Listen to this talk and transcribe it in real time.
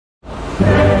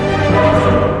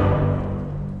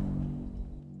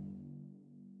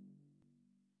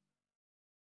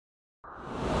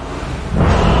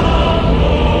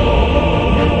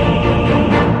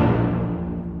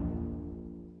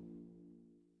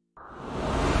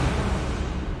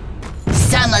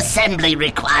Some assembly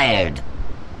required.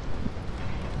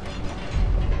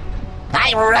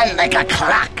 I run like a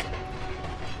clock.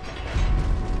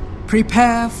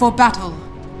 Prepare for battle.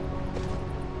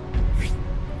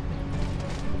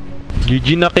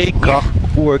 GG na kay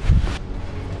Clockwork.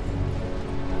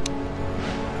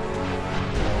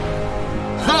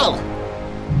 Ho!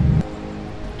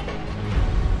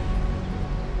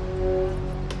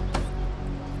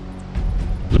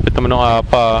 Lupit naman ng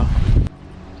apa.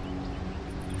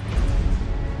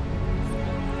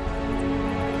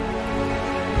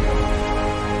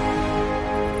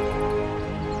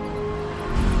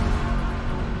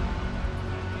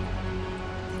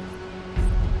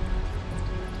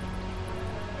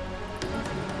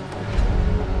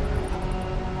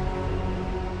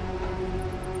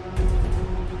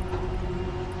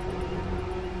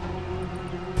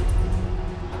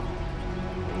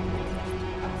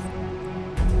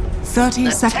 The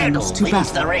 30 seconds to turtle wins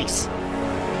battle. the race.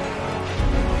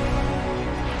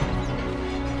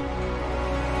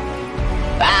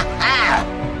 Aha!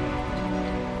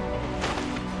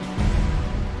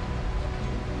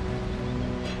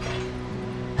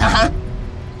 Uh-huh.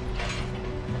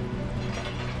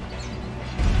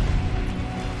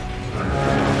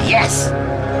 Yes.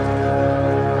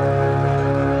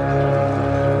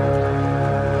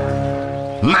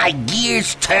 My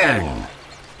gears turn.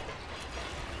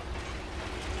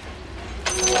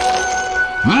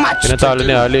 Much to Pinatalo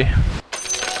ni do. Ali.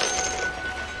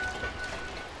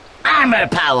 Armor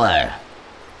power.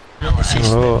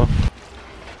 Oo.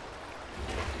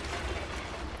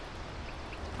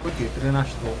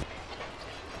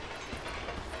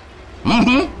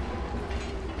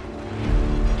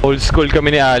 Old school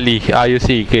kami ni Ali. Ayos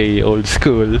CK. Old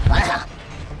school.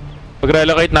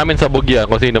 Pag-relocate namin sa Bugya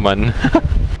kung sino man.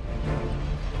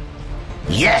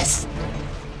 Yes.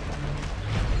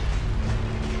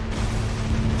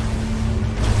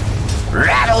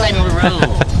 Rattle and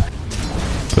rule.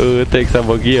 Putek sa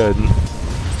Bugya yun.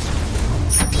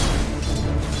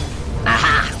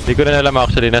 Aha. Hindi ko na alam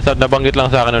actually. Nabanggit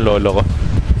lang sa akin ng lolo ko.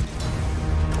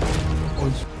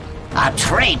 A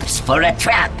traps for a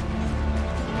trap.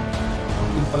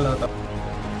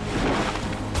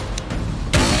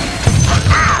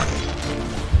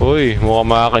 Uy,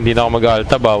 mukhang hindi na ako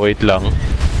mag-alta ba? Wait lang.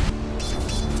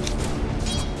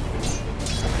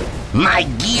 My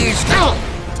gears go.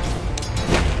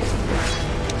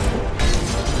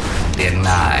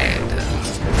 Denied.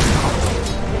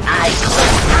 I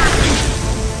click.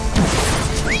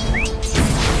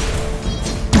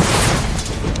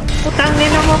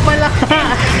 Putangin mo pala.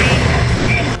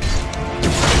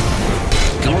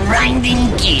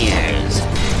 Grinding gears.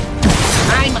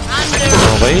 I'm under.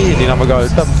 Okay, hindi na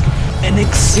mag-alta. An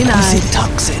exquisite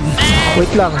toxin. Wait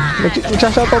lang,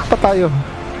 magsha-shoutout pa tayo.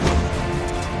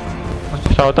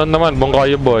 Shoutout naman,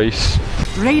 Bongkayo boys.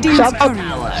 Radiant's Shoutout!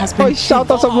 courier has Boy, been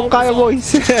shoutout sa Bungkaya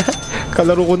boys.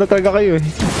 Kalaro ko na talaga kayo eh.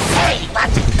 Hey,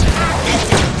 what?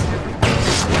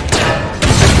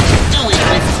 Do it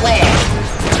with flair.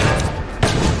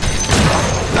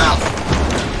 Oh.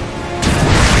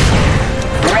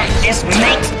 Practice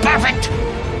makes perfect.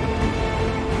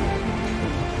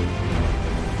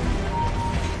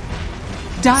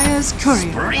 Dire's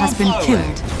courier has been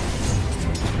killed.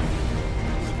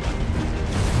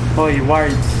 Hoy,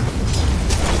 wards.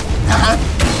 Uh-huh.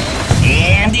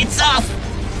 And it's off.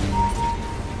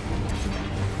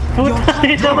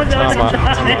 Putangin mo Tama.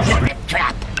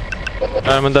 Trap.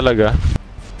 Ano naman talaga?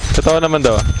 Totoo naman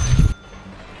daw.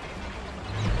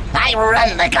 I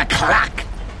run like a clock.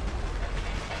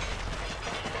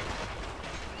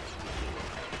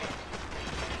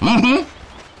 Mm-hmm.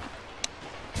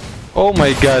 Oh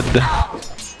my god.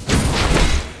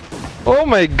 Oh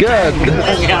my god.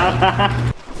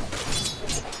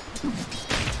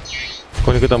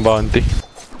 Kunin ko tang bounty.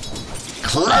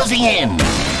 Closing in.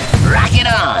 Rock it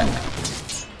on.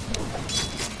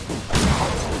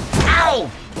 Ow!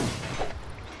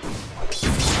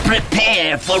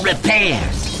 Prepare for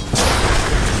repairs.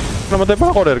 Namatay pa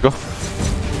ako, ko.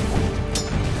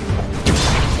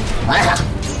 Ah.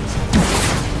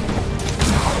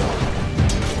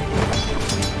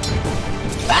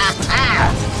 Ah.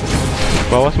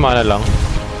 Bawas mana lang.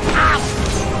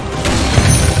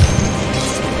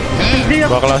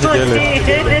 Bakla si Jelly.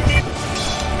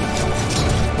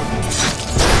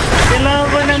 Kailangan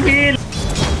ko ng heal.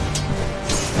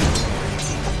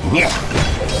 Yeah.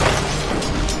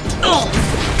 Oh.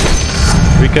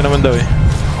 Weak ka naman daw eh.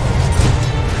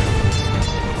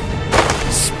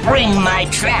 Spring my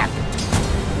trap.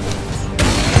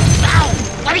 Ow!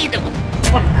 What are you doing?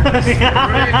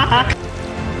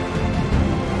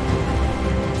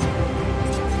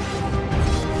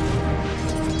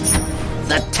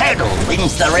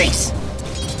 wins the race.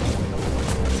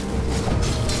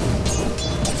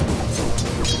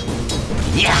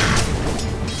 Yeah.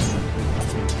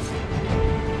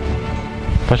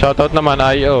 Pa-shoutout naman,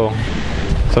 IO.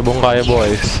 Sa buong kaya,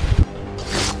 boys.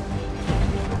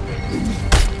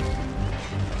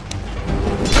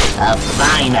 A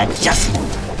fine adjustment.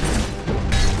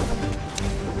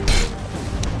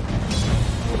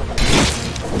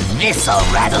 This'll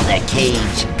rattle their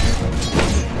cage.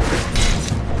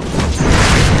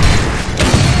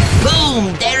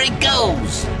 Boom! There it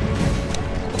goes!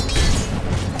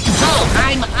 Oh,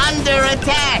 I'm under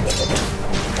attack!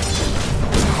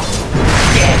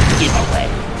 Dead giveaway.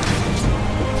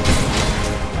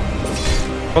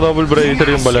 Double bracer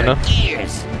yung bala na.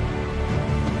 Gears.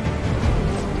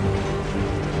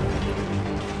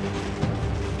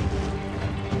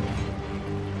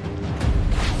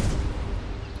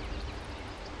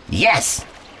 Yes!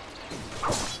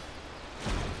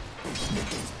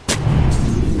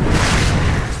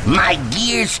 My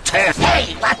gears turn.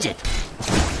 Hey, watch it!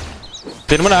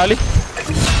 Sino mo na, Ali?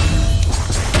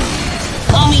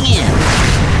 Homing in!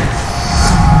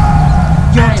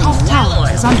 Your top tower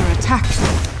is under attack.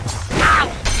 Ow!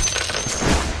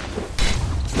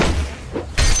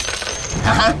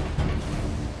 Uh-huh.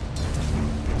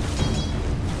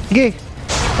 Sige.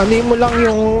 Anuin mo lang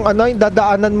yung ano, yung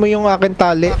dadaanan mo yung akin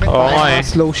tali. Oo nga eh.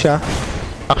 Slow siya.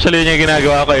 Actually, yun yung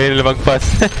ginagawa ko, yun lumagpas.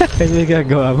 Ano yung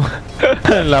gagawa mo?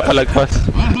 Lapalagpas.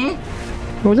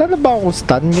 Wala na ba akong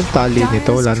stun yung tali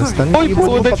nito? Wala na stun. Uy,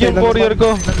 putik yung warrior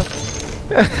ko.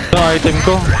 Yung item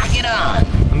ko. Rock it on!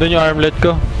 Andun yung armlet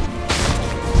ko.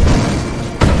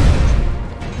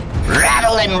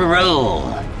 Rattle and roll!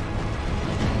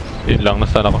 Yun lang,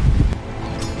 nastun ako.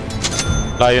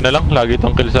 Layo na lang, lagi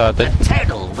itong kill sa atin. The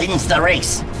turtle wins the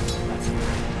race.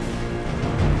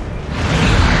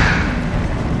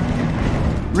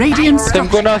 Radiant Item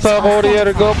ko na sa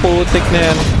courier ko, putik na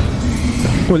yan.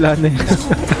 Wala na yun.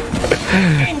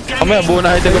 Kamaya, buo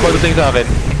na item ko pagdating sa akin.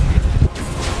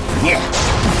 Yeah.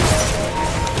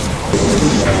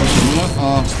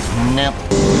 Nope.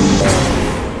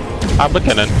 Abot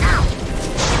ka nun.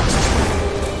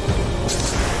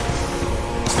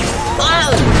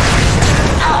 Oh!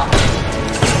 Oh!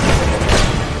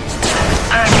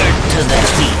 Armored to the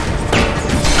teeth.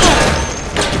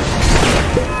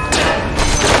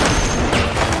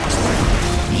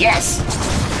 Yes!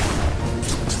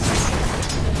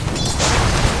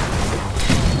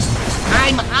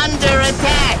 I'm under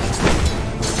attack!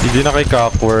 Hindi na kay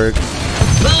Clockwork.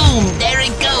 Boom! There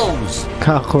it goes!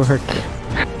 Clockwork.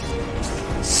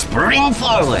 Spring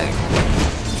forward!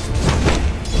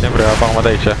 Siyempre, habang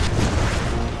matay siya.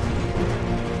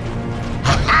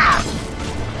 Ha!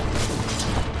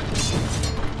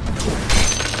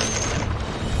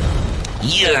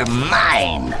 You're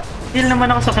mine! Heal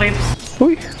naman ako sa creeps.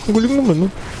 Uy, ang galing naman, no?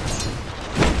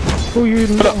 Uy,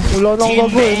 yun lang. Wala na akong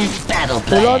gagawin. Team-based battle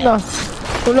Wala plan. na.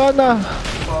 Wala na.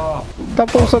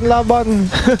 Tapos ang laban.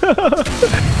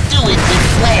 Do it with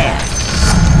flair!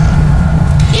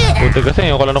 Yeah! Putik kasi,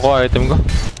 yung ko lang nakuha item ko.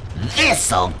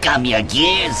 This'll gum your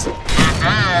gears!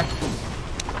 Uh-huh!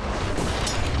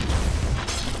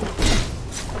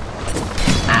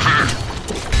 Aha!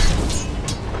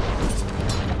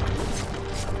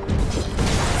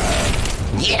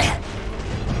 Yeah!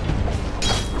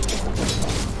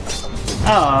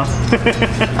 Oo.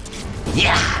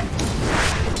 Yeah!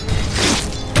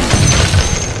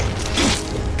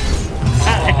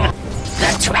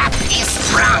 The trap is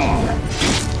sprung!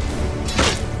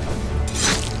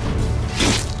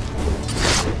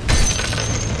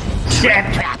 Shit!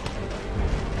 Trap!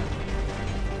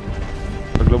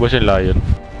 Naglabas yung lion.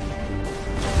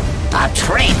 A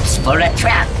traps for a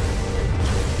trap!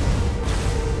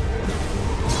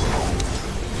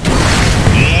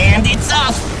 And it's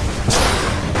off!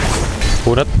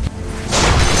 Punat.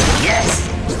 Yes!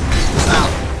 Oh,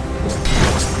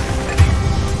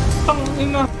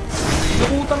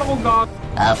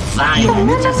 a fine... Your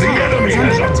middle tower is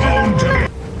under attack.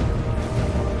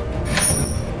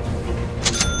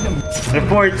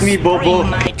 Report me, Bobo. Bring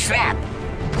my trap!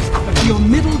 Your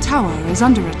middle tower is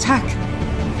under attack.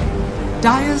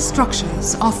 Dire's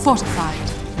structures are fortified.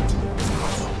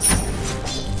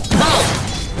 Oh!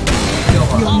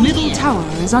 Your middle tower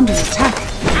is under attack.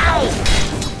 Ow!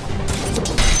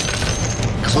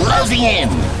 Closing in!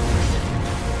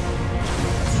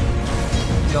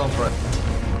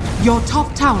 Your top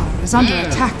tower is under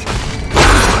attack.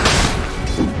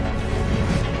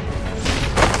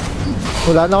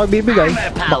 Wala na ako bibigay.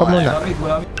 Baka muna.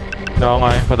 Oo nga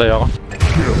eh, patay ako.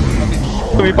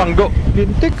 Tumipanggo.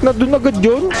 Lintik na dun agad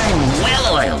yun. I'm well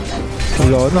oiled!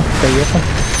 Wala na. Kaya ka.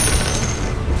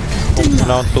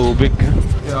 Wala akong tubig.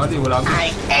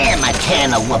 I am a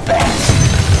can of whoopers.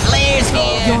 Flares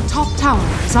here. Your top tower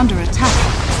is under attack.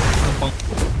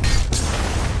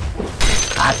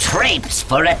 A traps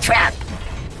for a trap.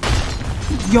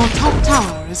 Your top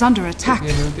tower is under attack.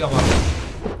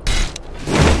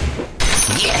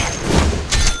 Yeah.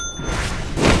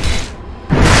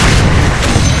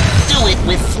 Do it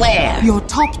with flair. Your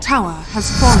top tower has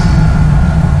fallen.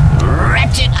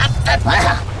 Ratchet up the.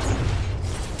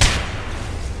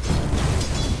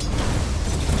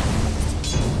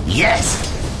 Yes.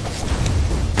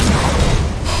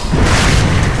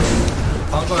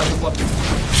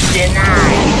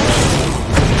 Denied.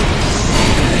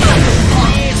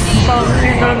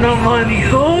 Pangina naman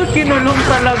to. Kinulong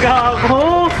talaga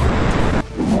ako.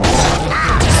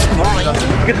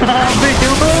 Grabe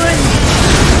yun.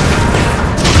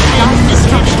 Diamond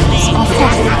structures are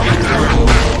fortified.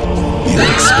 You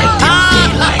expected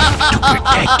daylight to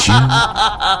protect you?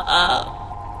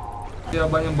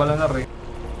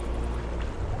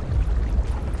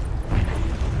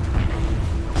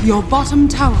 Your bottom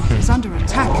tower is under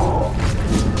attack.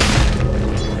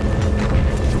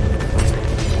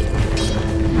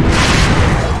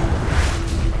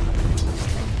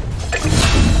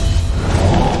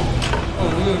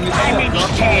 I may be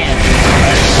can.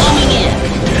 Coming in.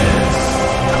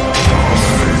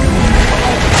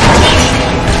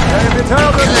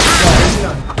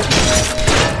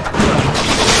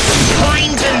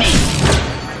 Point to me.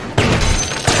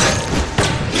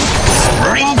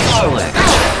 Spring forward.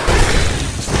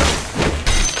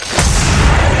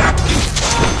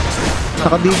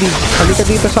 Nakadidi. Halika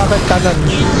dito sa akin, kanan.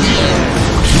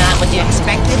 Not what you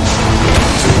expected?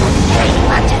 Hey,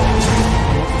 watch it.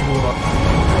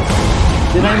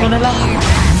 Deny mo na lang.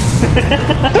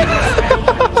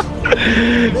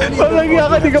 Walang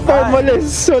ka, di ka pa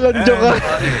umalis. Walang joke ka.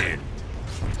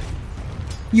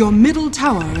 Your middle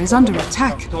tower is under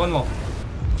attack.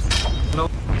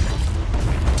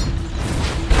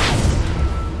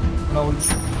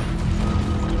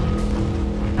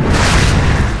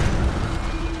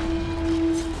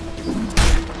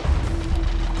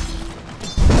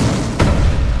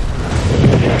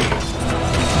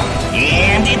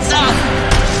 And it's off.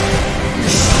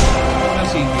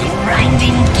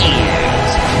 Grinding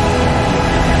gears.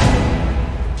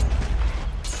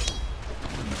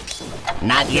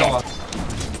 Not yet.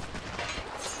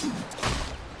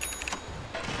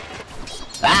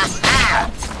 Ah!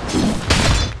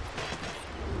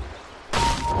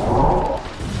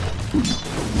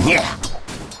 Yeah.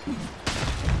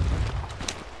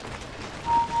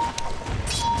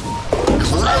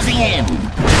 Closing in.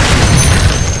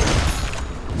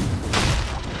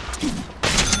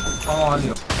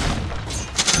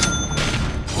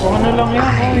 Ano lang yan,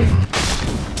 oy.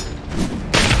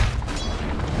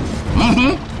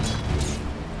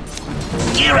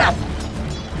 Gear up.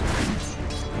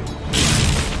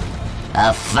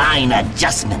 A fine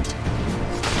adjustment.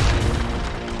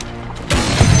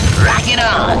 Rock it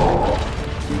on.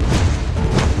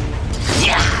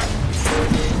 Yeah.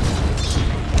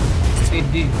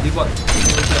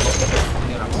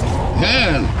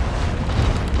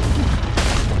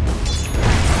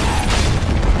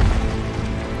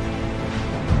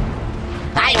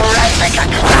 I run like a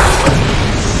clock.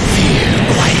 Fear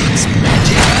quiets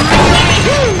magic.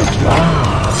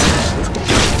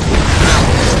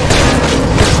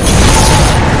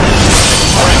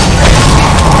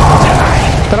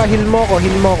 Tara, heal mo ko,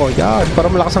 heal mo ko. Yan, para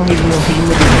malakas ang heal mo din.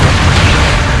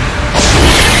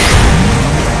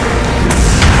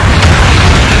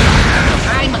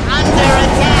 I'm under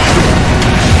attack.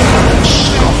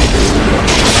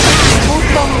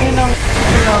 Putang inang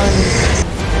ilan.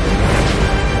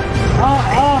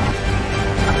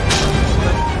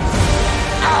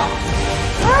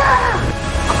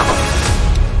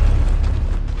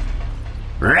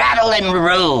 Rattle and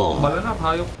roll.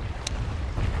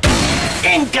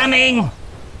 Incoming.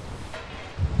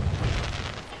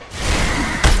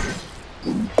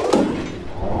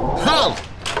 Halt.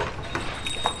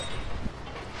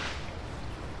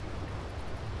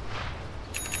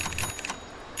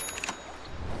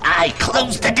 I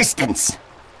close the distance.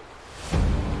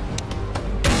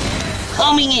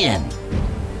 Homing in.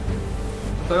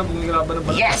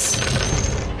 Yes.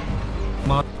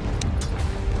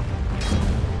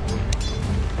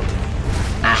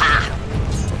 Aha.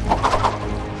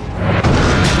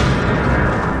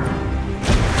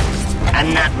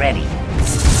 I'm not ready.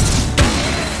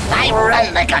 I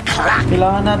run like a clock.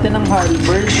 Kailangan natin ng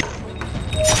halberd.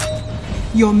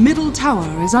 Your middle tower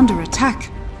is under attack.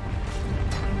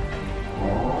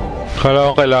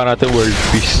 Kailangan natin world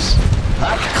peace.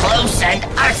 Up close and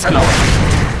arsenal.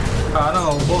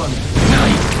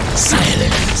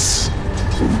 Silence.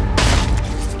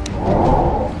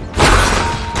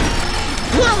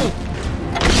 Boom!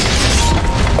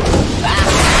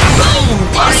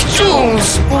 Costumes!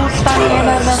 Putang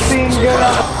ina ng finger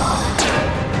ako.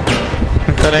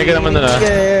 Sanay ka naman na.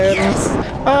 Yes.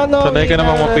 Ano? Sanay ka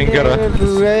namang ma-finger, ah.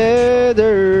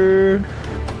 Weather.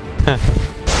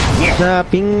 Na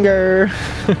finger.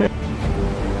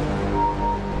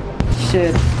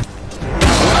 Shit.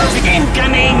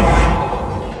 Incoming!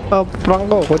 Oh,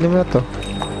 Franco, kunin mo na to.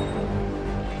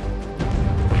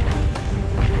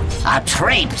 A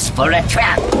traps for a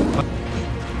trap.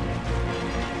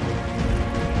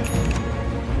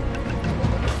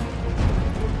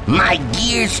 My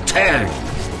gears turn.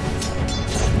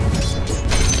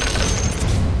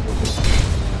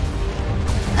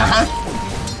 Uh-huh.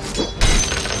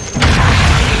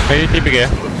 May TP kaya?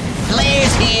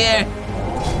 Flares here.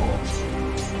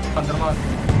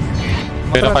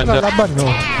 Pero Tara, kansa. laban, no?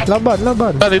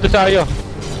 Laban. Dito sa ayo.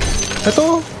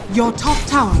 Ito, Your top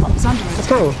tower is under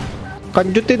attack. ito.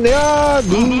 Kanjutin na yan.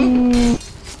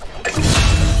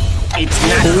 It's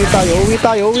not Uwi tayo.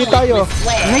 Uwi tayo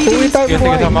Sige,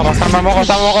 buhay. sama mo ko.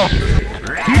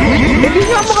 Hindi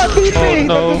nga makatipi. Oh,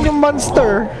 no. Nandun yung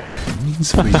monster.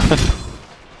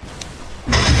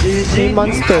 May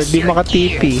monster, di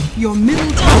makatipi. Your middle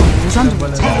tower is under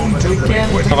attack.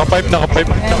 Naka-pipe.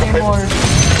 Anymore.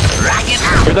 rocket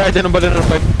out. Pwede tayo dyan ang balon ng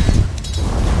pipe.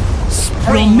 Your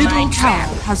Bring my middle trap.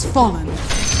 tower has fallen.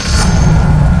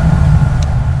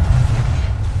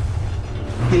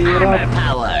 Armor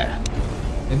power.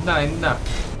 End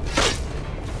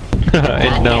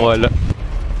na wala.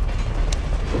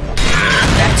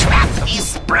 The trap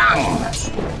is sprung.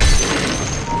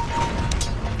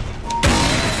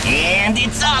 And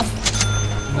it's off.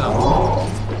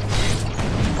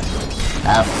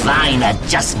 A fine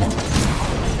adjustment.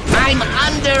 I'm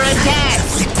under attack.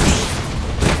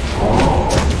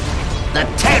 The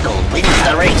turtle wins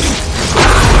the race.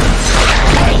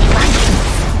 Hey,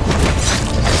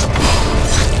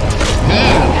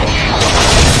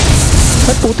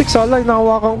 Ay, putik salay,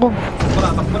 nakawakan ko.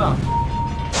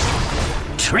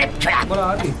 trip trap.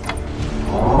 Wala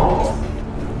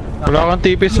kang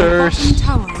TP, Your sirs. bottom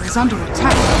tower is under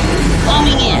attack.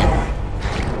 Bombing in.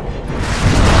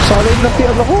 Salay na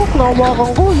ano ko, nakawakan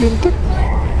ko, lintik.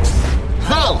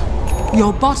 Ho!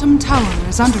 Your bottom tower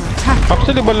is under attack.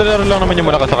 Actually, balalaro lang naman yung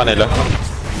malakas sa kanila.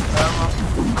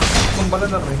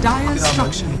 Dire's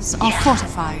structures are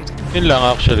fortified. Yun lang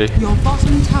actually. Your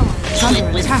bottom tower is Split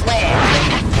under with attack. flare.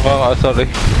 Nakakaasar eh.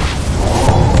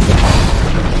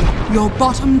 Your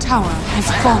bottom tower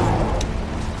has fallen.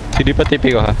 Hindi pa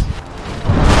TP ko ha.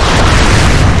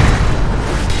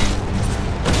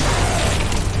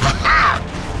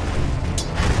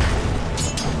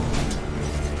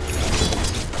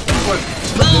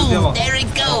 Boom! There it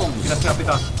goes.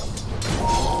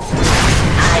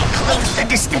 I close the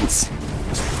distance.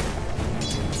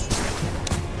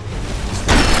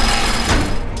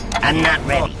 I'm not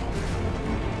ready.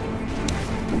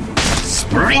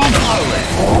 Spring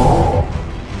forward.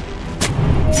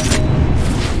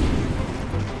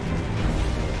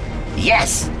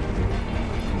 Yes.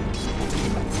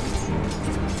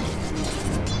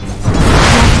 Your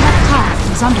top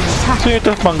tower is under attack. So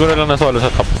ito, manggura lang na solo sa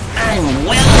top. I'm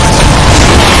well.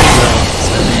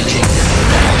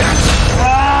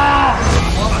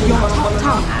 Your top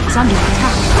tower is under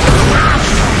attack.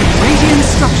 Radiant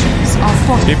structures are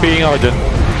fortified. TPing ako dyan.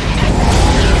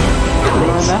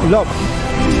 Love.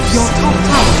 Your top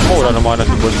tower Oh, wala naman na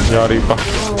si Boss. Yari pa.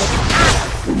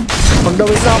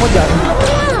 Magdawin na ako dyan.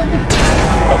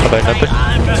 Papatay natin.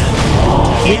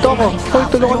 Dito ako. Hoy,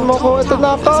 tulungan mo ako. Ito na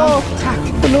ako. is under attack.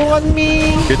 Tulungan me.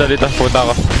 Dito, punta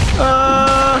ka.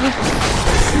 Ah.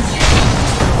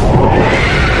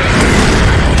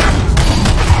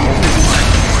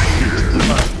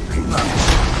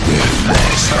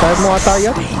 Kaya mo ata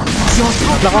yan? Your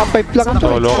top Naka-pipe lang to.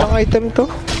 Solo ka? Ang item to.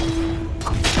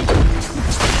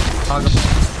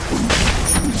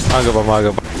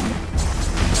 Maaga pa.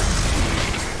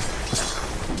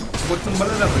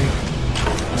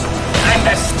 And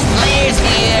the flares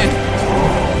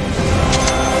here.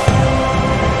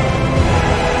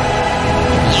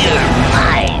 You're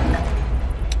mine.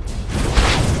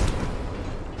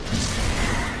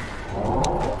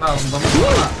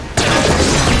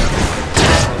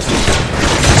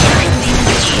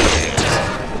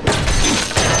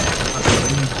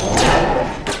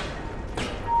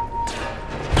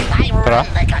 I Tara.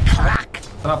 run like a clock.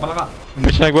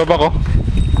 Bitch, nagbaba ko.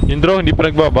 Yung draw, hindi pa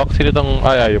nagbabak. Sino itong...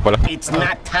 Ay, ayaw pala. It's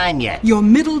not time yet. Your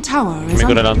middle tower is May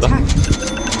ko under na lang to. attack.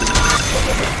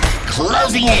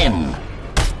 Closing in.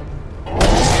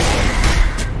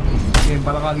 Game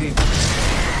pala ka, game.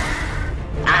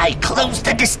 I close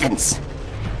the distance.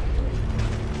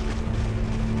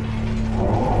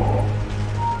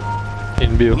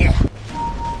 In view. Yeah.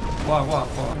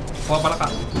 Kuha pala ka.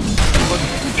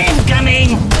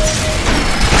 Incoming.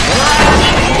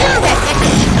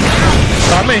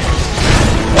 Dami!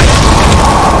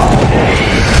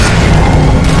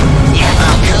 Yeah,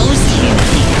 I'll close you.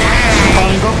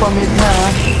 Panggo, pamit na.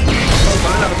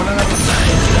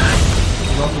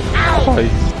 Okay.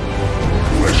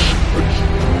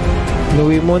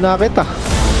 Inuwi muna kita.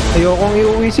 Ayokong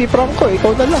iuwi si Franco,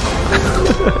 ikaw na lang.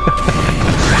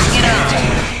 Rock it on.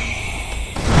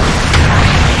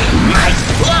 Nice.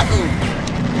 Whoa.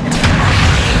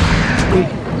 Uy,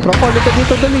 Franco, halika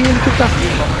dito, dali, heal kita.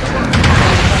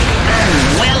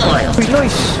 Well oiled. Uy,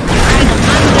 nice.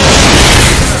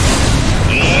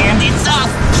 And it's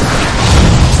off.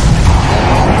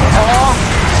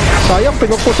 Sayang,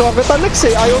 pinupusuan kita, Lex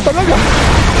eh. Ayaw talaga.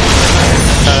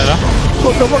 Ano?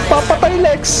 Huwag ka magpapatay,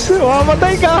 Lex.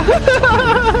 Mamatay ka.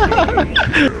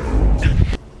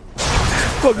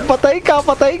 Huwag patay ka.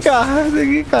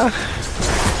 Sige ka.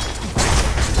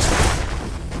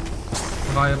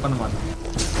 Kaya pa naman.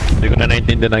 Hindi ko na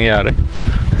naintindihan nangyari.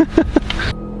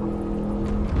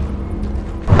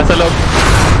 Nasa loob.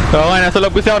 Oo nga, nasa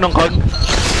loob kasi ako ng cog.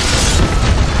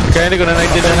 Kaya hindi ko na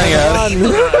naintindihan nangyari.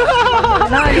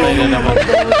 Ayun na naman.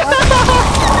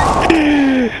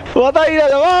 Patay na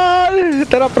naman.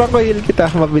 Tara, Franco, heal kita.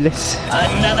 Mabilis.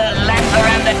 Another lap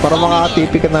around the Para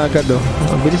makaka-TP ka na agad, oh.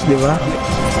 Mabilis, di ba?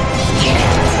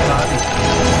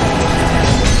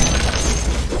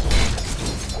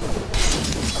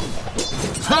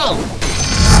 Oh.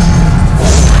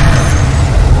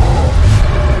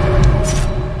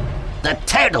 The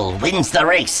turtle wins the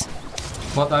race.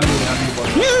 Bot Ali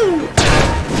bot.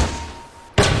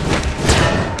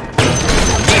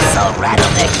 This'll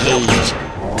rattle the cage.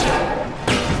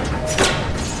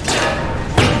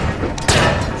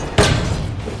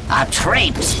 A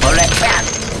traps for a trap.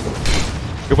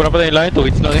 Hindi ko na pala yung line, 2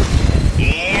 hits lang eh.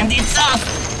 And it's off.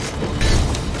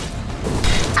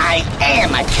 I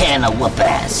am a can of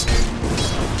whoop-ass.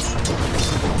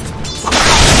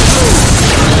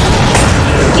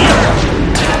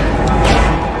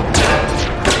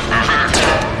 Aha.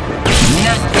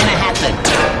 Not gonna happen.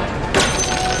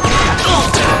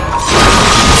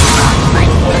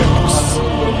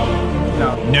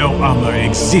 No armor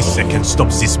exists that can stop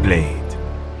this blade.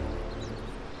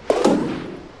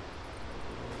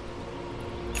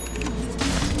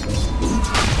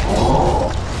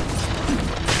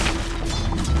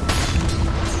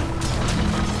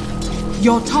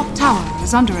 Your top tower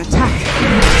is under attack.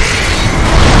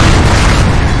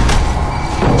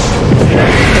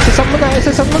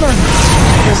 SSM mo na.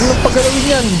 Huwag mo paggalawin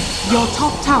yan. Your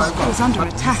top tower is under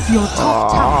attack. Your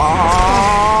top tower.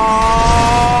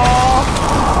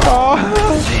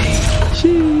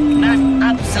 Not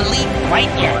obsolete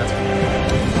quite yet.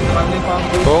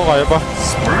 Oo, kaya pa.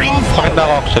 Spring Sakit na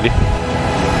ako actually.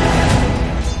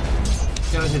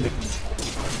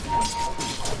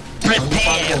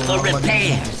 Prepare for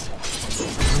repairs.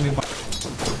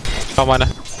 Tama na.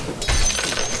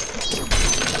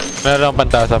 Meron lang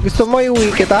pantasap. Gusto mo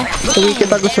iuwi kita? Iuwi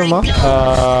kita gusto mo?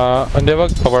 Hindi wag.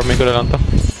 Paparmin ko na lang to.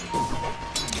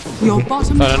 Your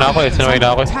bottom Ano na ako tower eh, is sinaway na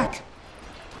ako under eh. attack.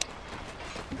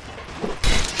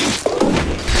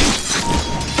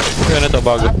 Ano to,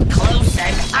 bago. Close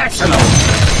and arsenal.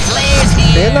 Players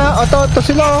here. Ayan na, ito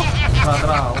sila oh.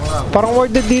 Parang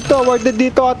warded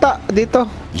dito ata. Dito.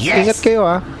 Yes. Ingat kayo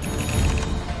ha.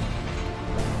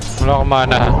 Wala akong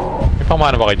mana ha. May pang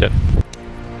mana ba kayo dyan?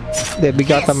 Hindi,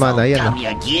 bigatan mana. Ayan Calm oh.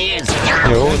 your gears.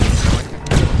 Yun.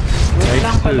 Wait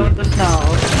lang, palutos na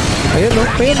ako. Ayan oh.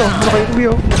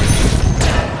 Naka-view.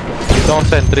 Dito akong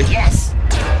sentry. Yes.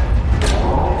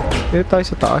 Dito tayo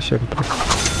sa taas syempre.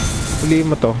 Huli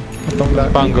mo to. Itong lahat.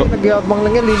 Pango. Nagyabang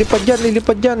lang yan. Lilipad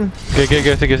dyan.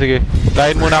 Sige.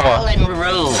 Lain muna ako ah. All in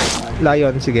row.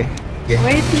 Lion, sige.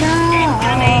 Wait lang.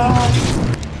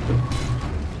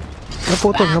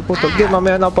 Naputol. Sige,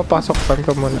 mamaya na ako papasok. Pan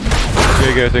ka muna.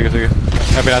 Sige.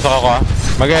 Ay, pinasok ako ah.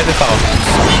 Mag-assist ako.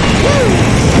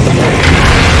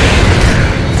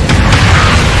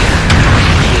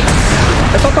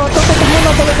 Ito muna.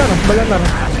 Balanar.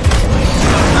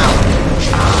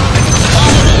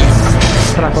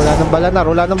 Tara,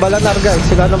 wala ng balanar guys.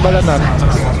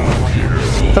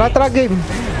 Tara game.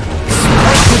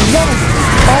 Ay, lang.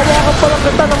 Pawa ka pa lang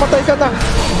kita, namatay ka na.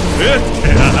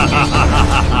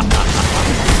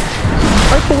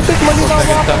 malinawa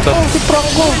ako. Si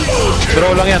Franco.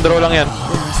 Draw lang yan.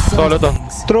 Solo to.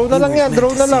 Draw na lang yan.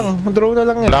 Draw na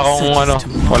lang yan.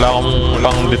 Wala akong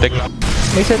pang detect.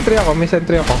 May sentry ako.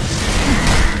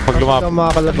 Pag lumapit. Hindi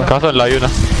makakalabas. Kaso layo na.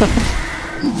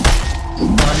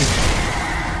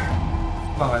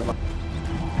 Bakit ba?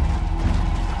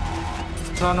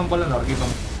 Saan ang pala nakikita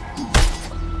mo?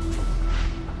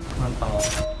 Ang tao.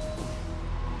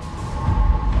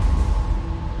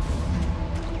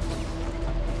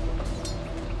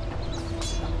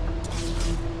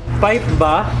 Fight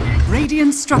ba?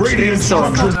 Radiant structures.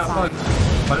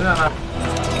 Pala na.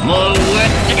 More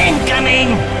work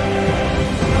incoming!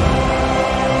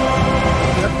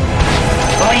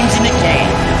 Coins in the can.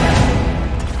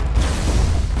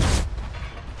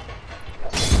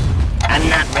 I'm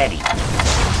not ready.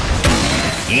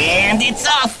 And it's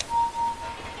off!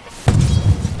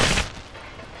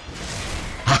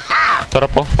 Sarap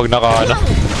po, pag nakaano.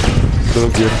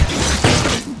 Durog yun.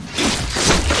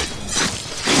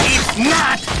 It's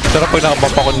not! Sarap pag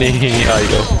nakabump ako ni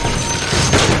Ayo.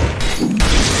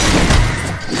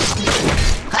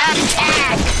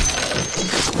 Attack!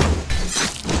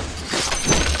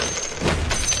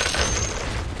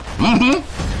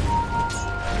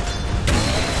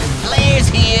 Flares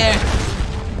here!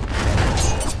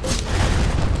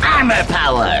 Armor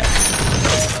power!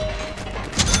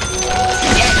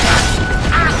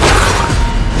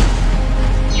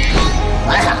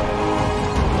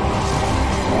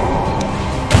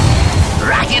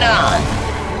 Rock it on!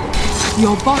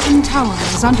 Your bottom tower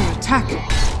is under attack.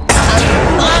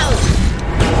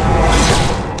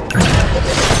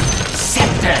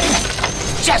 Scepter!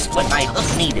 Just what my hook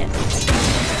needed.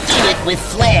 Do it with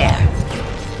flair.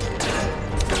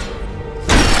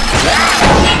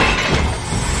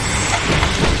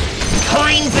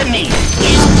 Coin for me.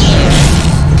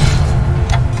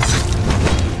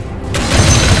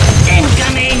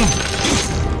 Incoming.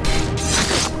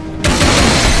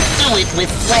 Do it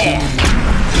with flair.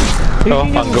 Oh,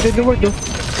 Pango. Dead word, oh.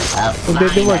 A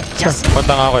Dead fine word. adjustment.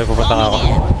 Pupunta nga ako.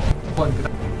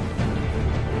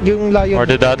 Yung lion. Or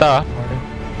the data ah.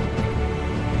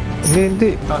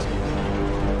 Hindi.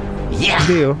 Yeah.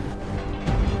 Hindi, oh.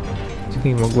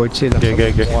 Sige, mag-word sila.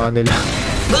 Okay. Mukha nila.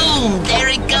 Boom! There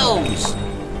it goes.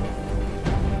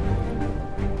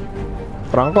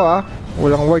 Franco, ah.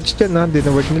 Walang words dyan, ha. Hindi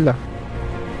na word nila.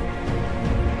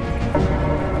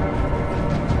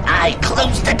 I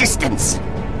close the distance.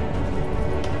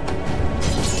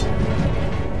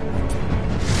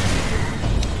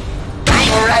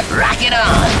 Rock it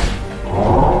on.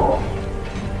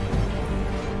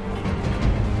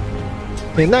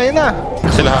 Yan na.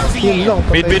 Sila. Yun lang.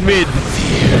 Mid.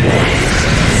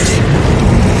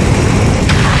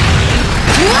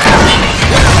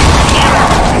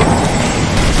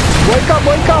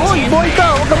 Boy ka, hoy! Boy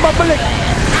ka! Huwag kang babalik!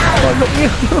 Ano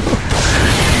yun?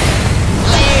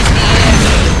 Flares here.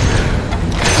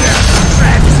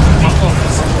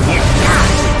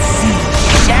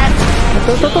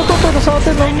 Ito sa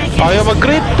atin, oh. Ayaw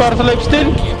mag-crit para sa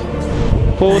lifesteal.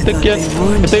 Putik yan.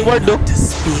 Ito yung ward, oh.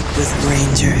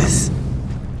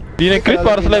 Di nag-crit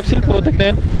para sa lifesteal. Putik na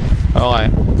yan. Oo nga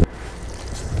eh.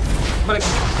 Balik.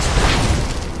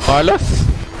 Malas.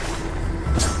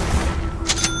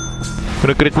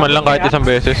 Nag-crit man lang kahit isang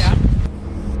beses.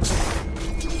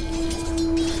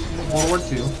 Forward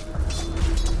to you.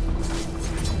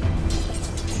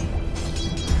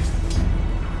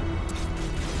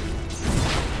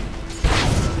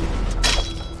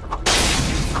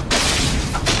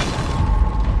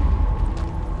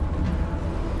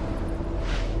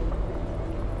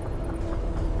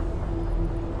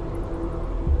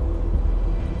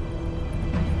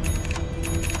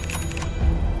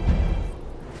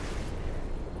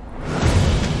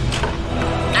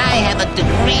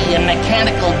 Degree in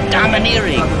mechanical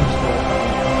domineering.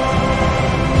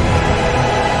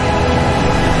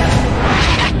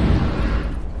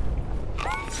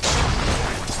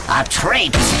 A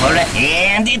traipse for a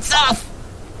hand, it's off.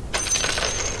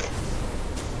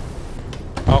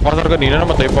 Kasar kanina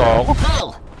namatay pa ako.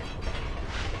 Oh.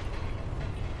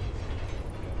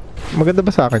 Maganda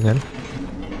ba sa akin yan?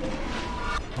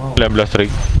 Flame blast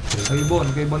rig. Kay Bon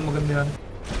maganda yan.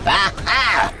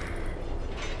 Aha!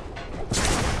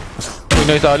 Yung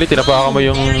naisali, tinapakan mo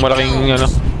yung malaking ano.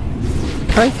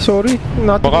 Ay, sorry.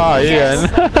 Baka yan.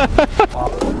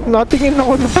 Natingin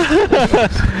ako na.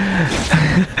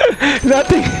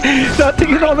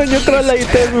 Natingin ako na neutral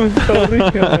item. Sorry.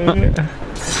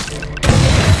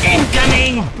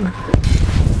 Incoming!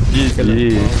 GG.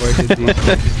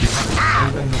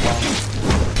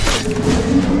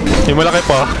 Yung malaki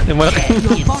pa. Yung malaki.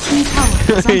 Your bottom tower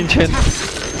is under Ancient.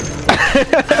 attack.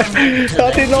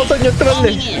 Dati na ako sa neutral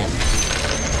eh.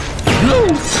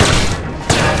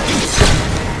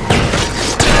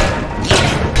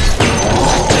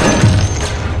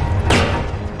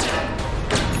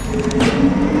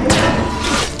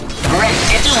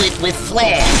 Do it with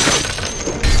flair.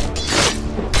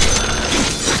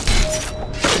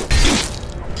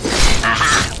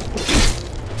 Aha.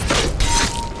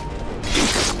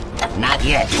 Not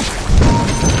yet.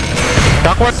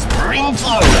 Clockwork! Spring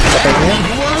forward.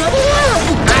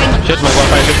 Shit,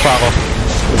 magpapailit pa ako.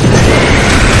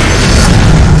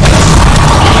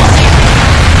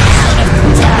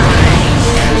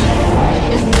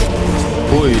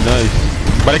 Uy, nice.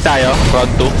 Balik tayo,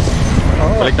 round 2.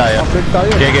 Balik tayo. Balik tayo.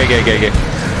 Okay.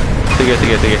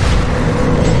 Sige.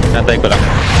 Nantay ko lang.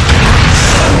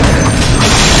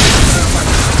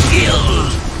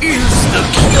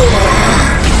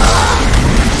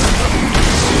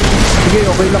 Sige,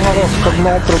 okay lang ako. Pag mo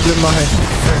ako problemahin.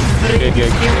 Okay.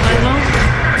 Yung ano?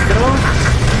 Draw?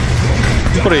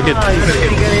 Pre-hit.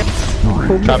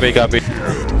 Copy.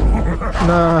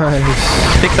 Nice.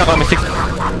 6 na kami, 6.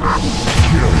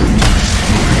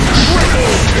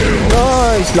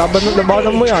 Nice.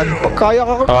 Labanan mo yan. Pag kaya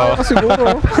ka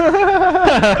siguro.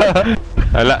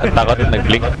 Wala, takot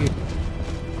nag-blink.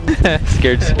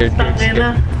 Scared.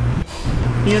 Tangina.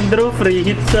 Yung draw free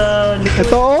hit sa likod.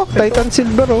 Ito oh, Titan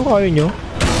Silver oh. Ayaw nyo.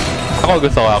 Ako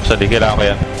gusto ko actually, kailangan ko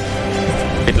yan.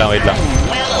 Wait lang.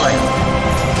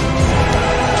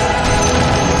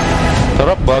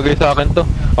 Sarap, bagay sa akin to.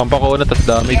 Pampakuuna tas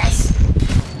damage. Yes.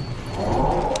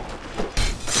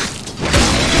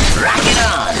 Rock it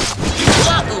on.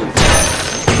 Wahoo.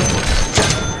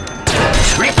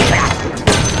 Trip trap.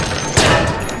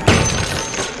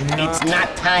 It's not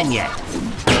time yet.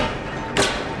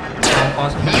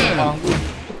 Pasok na sa pangko.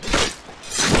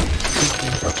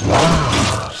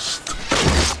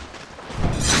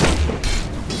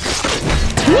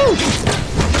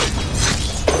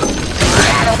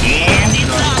 And it's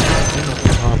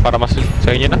up. Para mas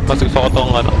sa inyo na, mas gusto ko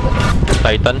tong ano,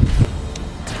 Titan.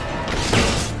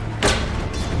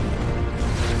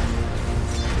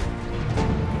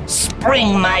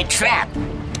 Spring my trap.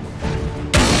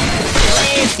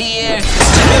 Blaze here.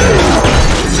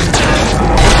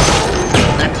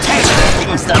 The test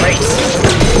wins the race.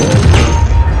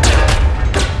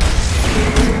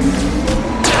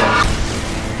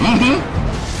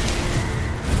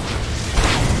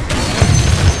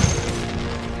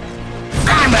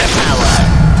 Armor power.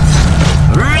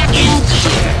 Wrecking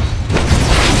gear.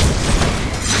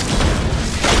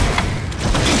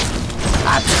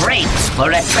 A traps for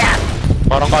a trap.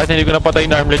 Parang kahit hindi ko napatay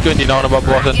yung armlet ko, hindi na ako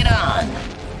nababawasan. Get on.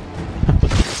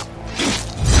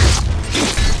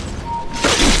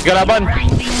 Galaban!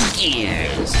 Grinding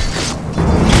gears.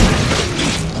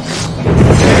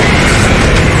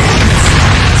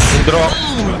 Draw.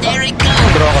 There it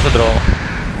goes. Draw ako sa draw.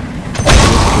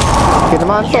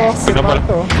 Kinamaan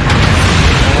to.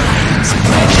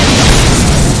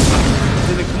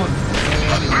 Select mo.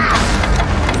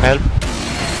 Help.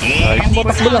 And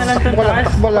it's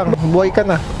Takbo lang. Buhay ka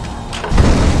na.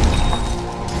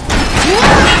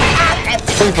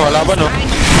 Uy, makalaban oh.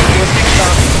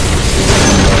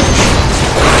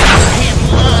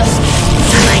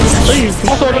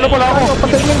 Oh, solo na pala ako.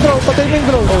 Patay mo yung drone. Patay mo yung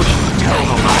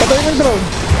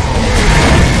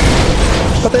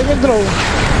drone.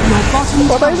 Your bottom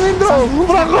Patay mo yung drone.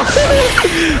 Franco.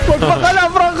 Magpaka na,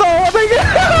 Franco. Patay ka.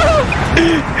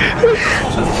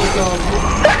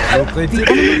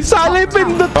 Sali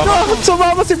pindot ko.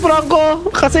 Sumama si Franco.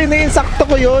 Kasi iniinsakto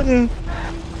ko yun.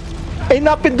 Ay,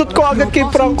 napindot ko agad kay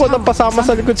Franco. Napasama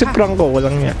sa likod si Franco.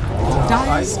 Walang niya.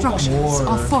 dire structures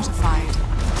are fortified.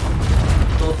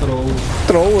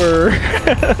 Thrower.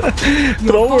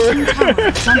 Your bottom tower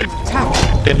is under attack.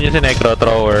 Tingnan niyo si Necro,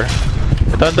 thrower.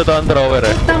 Ito ang totoong thrower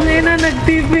eh. Tangina,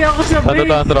 nag-TV ako sa Ang totoong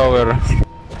base. thrower.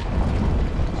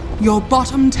 Your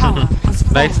bottom tower has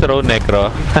fallen. Nice throw, Necro.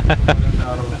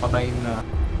 Patayin na.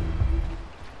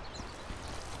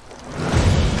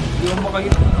 Hindi mo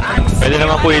makakita. Pwede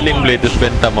naman po healing blade, tapos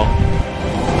benta mo.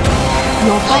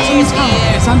 Your bottom tower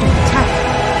is under attack.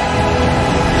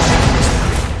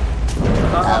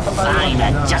 a fine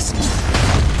adjustment.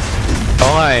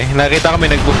 Oo nga eh, nakita kami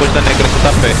nagpupush na Necro sa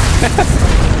top eh.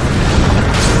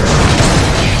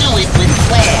 Do it with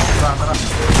flair.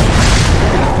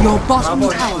 Your bottom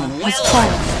tower has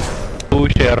fallen.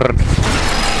 Pusher.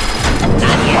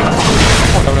 Not yet.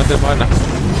 Tama natin mga na.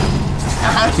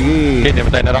 Sige. Okay,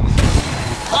 naman tayo na rock.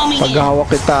 Homing Pag in. hawak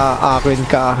kita, akin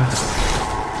ka.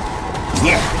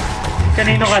 Yeah.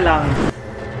 Kanino ka lang?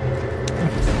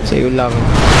 Sa'yo lang.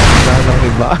 Wala nang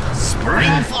iba.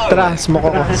 Bring forward. Tara, smoke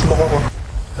ako.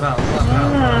 Tara.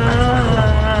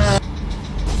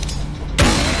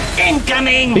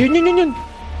 Incoming. Yun.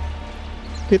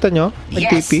 Kita nyo?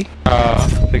 Nag-TP.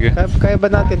 Sige. Kaya ba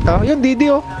natin to? Yun, Didi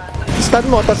oh. Stun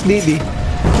mo, tas Didi.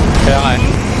 Kaya nga eh.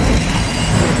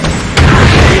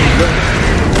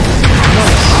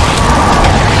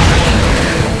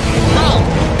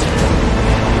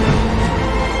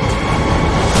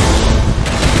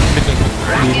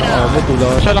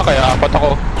 Siya lang kaya, apat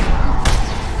ako.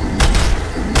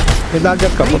 May dagger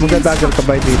ka. Pag magda-dagger ka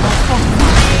ba dito?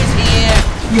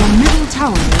 Your middle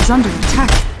tower is under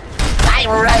attack. I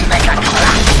run like a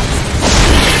clock.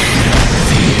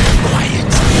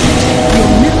 Your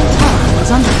middle tower is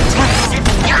under attack.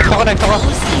 Next ako.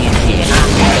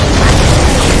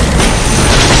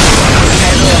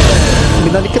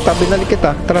 Binalik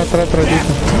kita. Tara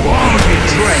dito.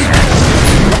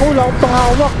 Ako, wala akong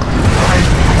pangawak.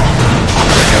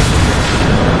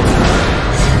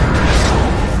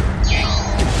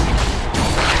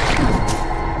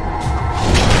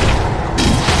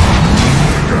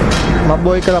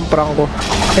 Mabuhay ka lang, Franco.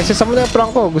 Sisa mo na yung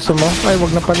Franco. Gusto mo? Ay,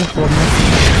 wag na pala. Wag na.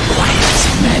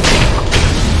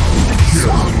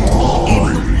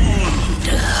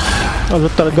 Ano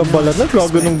talaga bala na?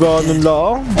 Gaganong-ganon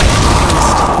lang.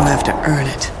 You have to earn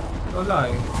it.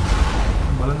 Wala eh.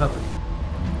 Bala na.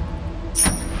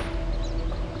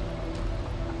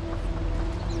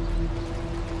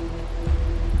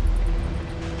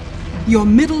 Your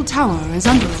middle tower is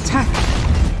under attack.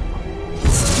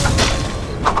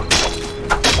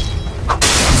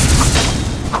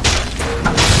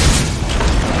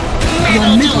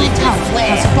 Your middle tower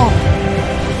has fallen.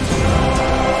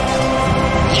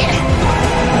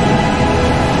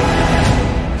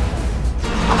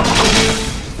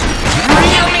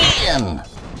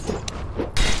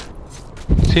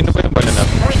 Sino ba yung bala na?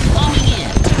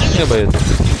 Sino ba yun?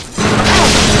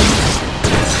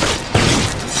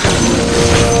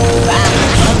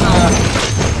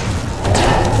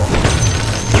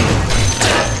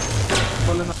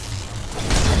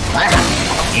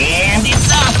 And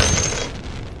it's up.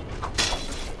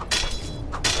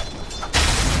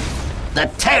 The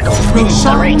turtle wins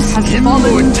the Roshan race. has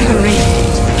fallen to the raid.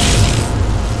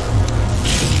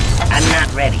 I'm not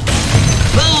ready.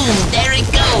 Boom! There it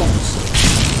goes.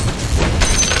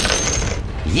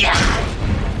 Yeah.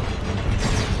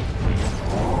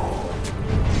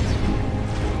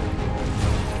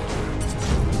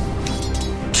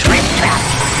 Trip trap.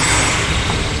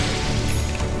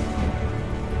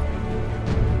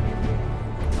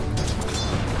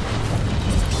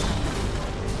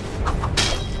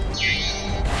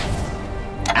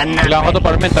 I'm not Kailangan ko to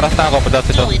parmin, taras na ako, padas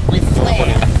ito. Do it with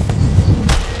flair.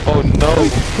 Oh no!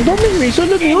 Ang daming missile.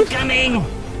 Ano yun? Incoming.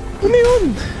 Ano yun?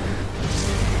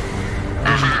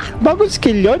 Bagong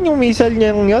skill yun? Yung missile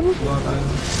niya yun?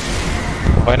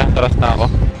 Okay na, taras na ako.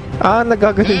 Ah,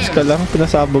 nagagalis ka lang.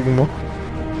 Pinasabog mo.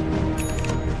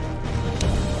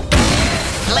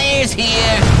 Flares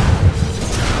here.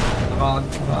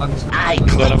 I Wala na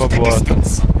close the mabuhat.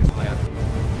 distance.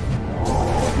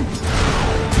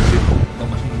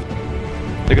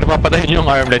 Hindi ko napapatayin yung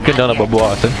armlet ko, hindi ako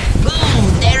nababuhasan. Boom!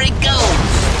 There it goes.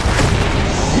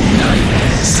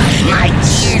 My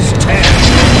tears turn.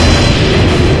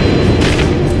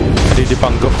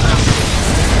 Didipanggo.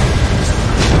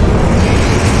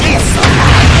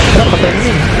 Tara, patayin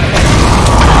yun.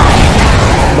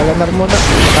 Baganar mo na.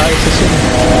 Ayos sa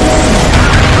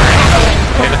yun.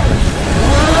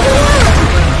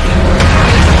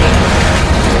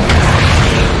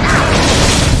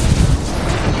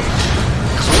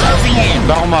 Closing in.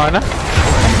 Wala akong mana.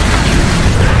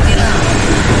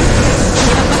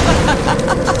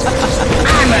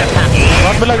 Armor pocket.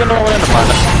 Bakit ba lang wala ng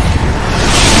mana?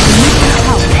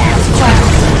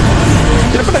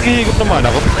 Sino pa naghihigop ng mana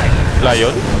ko?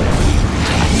 Lion?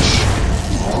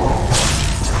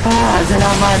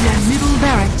 Your middle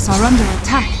barracks are under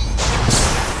attack.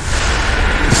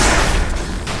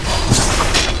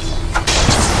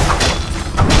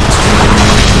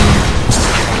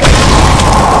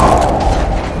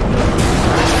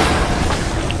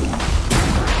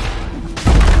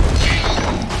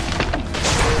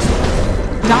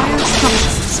 Dire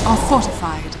structures are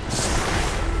fortified.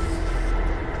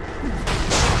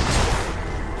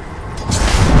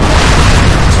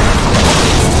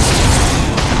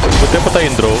 Buti pa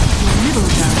tayong draw. Your middle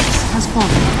barracks has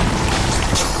fallen.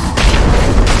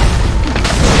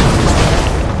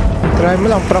 Try mo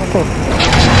lang, Franco.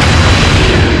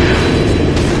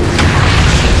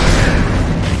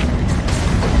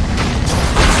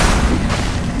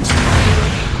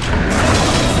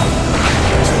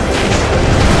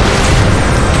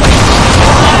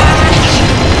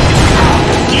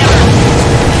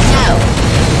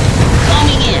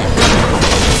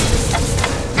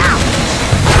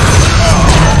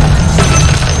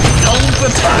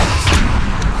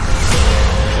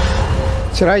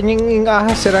 Sirain yung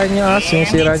ahas, sirain yung ahas, yung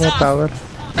sira niya tower.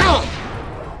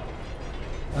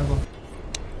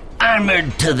 Armored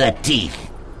to the teeth.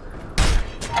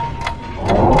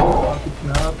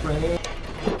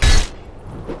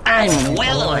 I'm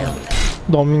well oiled.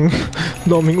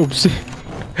 Daming upsi.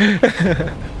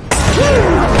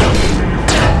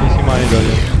 Easy money daw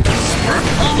yun.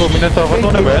 Oh, minato ako. Ito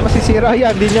na ba yan?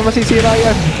 Hindi niya masisira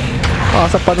yan.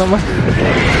 Asa pa naman.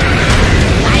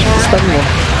 Stun mo.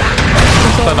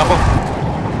 Stun ako.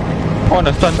 Oh,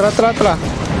 na-stun. Tara.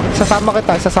 Sasama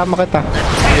kita.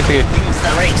 Sige, sige. Who's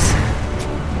the race?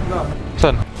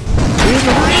 Stun. Reel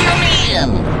me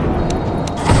in.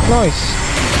 Nice.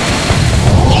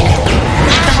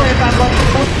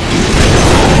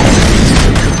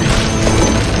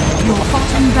 Your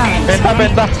bottom barracks are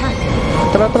Benta. under attack.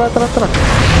 Tara.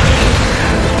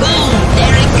 Boom!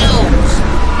 There it goes.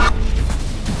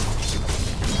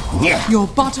 Yeah. Your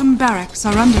bottom barracks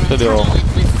are under Ito attack. di ako.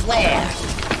 With flair.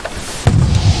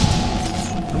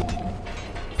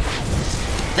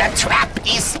 The trap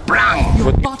is sprung.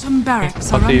 Your bottom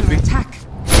barracks are Pag-TV. under attack.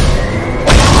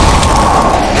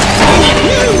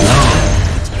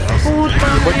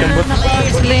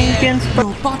 Lincoln's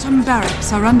Your bottom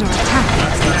barracks are under attack.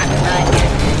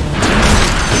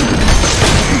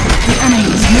 The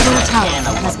enemy's middle tower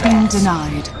has been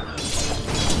denied.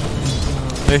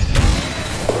 Nice.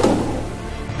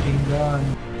 Tinggan.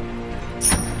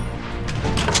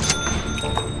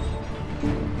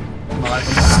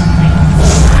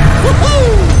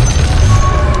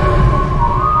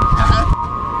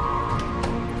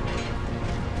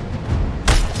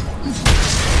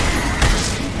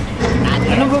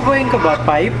 Ano babayin ka ba?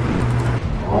 Pipe?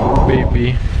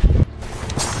 Baby.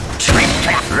 Trip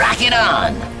trap. Rock it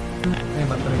on. Ay,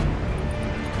 battery.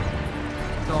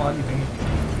 Ito, Ali, tingin.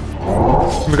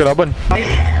 May kalaban.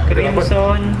 Pipe?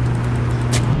 Crimson?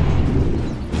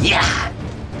 Yeah.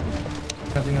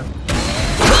 Ingat.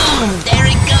 Boom! There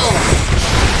it goes.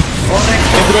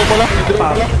 Nag-draw pala.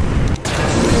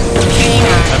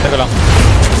 Teka lang.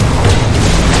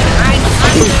 I'm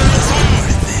under attack.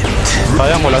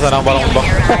 Sayang, wala sana ang balong bak.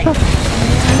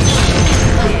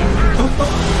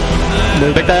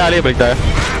 Balik tayo, Ali. Balik tayo.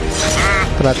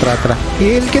 Tara.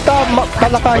 Heal kita,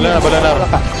 palaka. Bala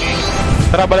na.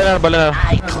 Tara, bala na.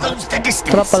 I close the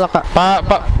distance. Tara, palaka.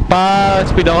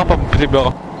 Pa-speed ako, pa-speed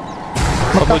ako.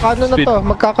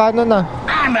 Magkakano na.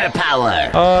 Armor power.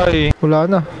 Ay. Wala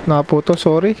na, naputo,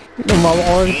 sorry. Umawa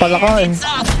ko yung palaka eh. It's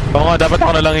off. Oo nga, dapat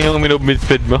ako na lang yung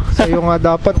mid-speed mo. Sa'yo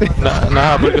nga dapat eh.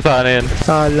 Nahabol ko sana yan.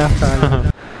 Sala.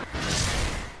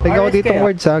 Tingnan ko Pares dito kaya?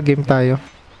 words ha, game tayo.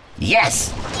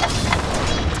 Yes.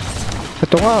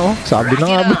 Ito nga oh, sabi na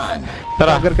Rock nga it ba? on.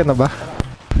 Tara. Tagger ka na ba?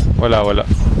 Wala.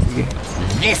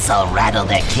 This'll rattle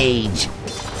their cage.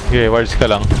 Okay, wards ka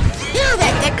lang. Feel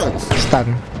that tickles.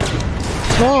 Stun.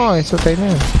 Nice, okay na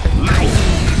yun. Nice.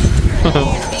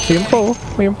 Ayun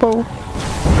pa oh.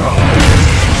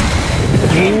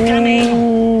 Incoming.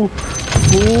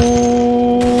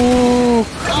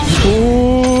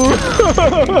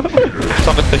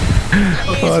 Sakit eh.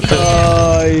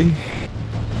 Patay.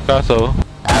 Kaso,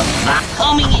 A fox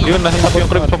homing in. yun, nasasap yung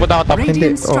creep. Papunta ka top. Hindi,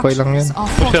 Radiant okay lang yan. structures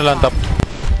are Push na lang top.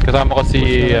 Kasama ko si,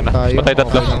 Tayo, patay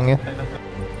tatlo. okay lang yan.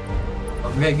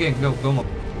 Okay, go mo.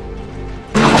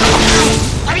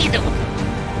 What are you doing?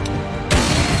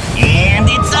 And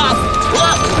it's off.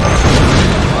 Whoa.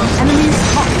 Enemy's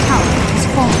top tower is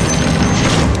fallen.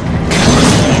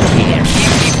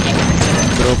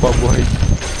 Pero pa buhay.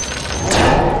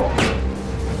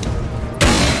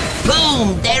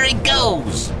 Boom! There it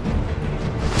goes.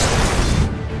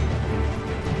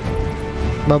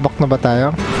 Babak na ba tayo?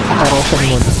 Erosion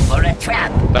muna. For a trap.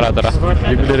 Tara.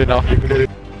 Bibili rin ako.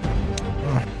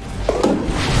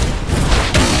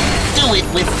 Do it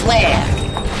with flair.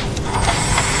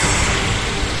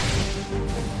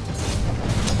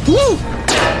 Woo!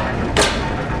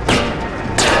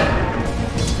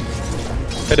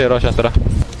 Pwede, Roshan, tara.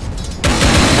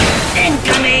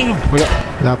 Incoming.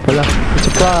 Wala pala. It's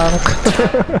a prank.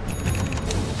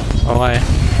 Oo nga eh.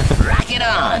 Rock it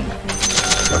on.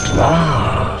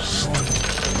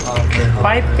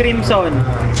 Pipe Crimson?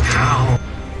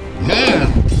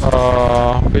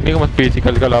 Pwede ko mas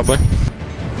physical kalaban.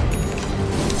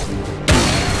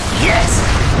 Yes.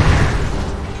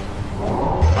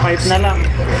 Pipe na lang.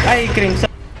 Ay, Crimson.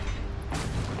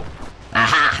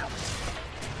 Aha.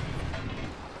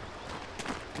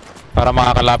 Para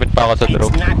makakalapit pa ako sa draw.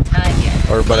 It's not time yet.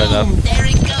 Or bala na. Boom! There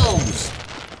it goes.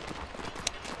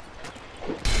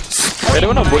 Pwede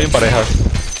mo nang buuin parehas.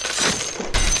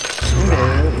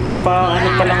 Ano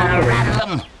pa lang ako. Rattle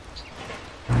 'em.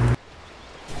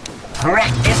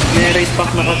 Practice May race pack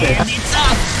na kasi. and it's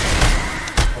off.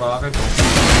 Bakit po?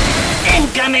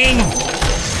 Incoming.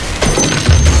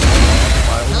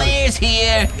 Players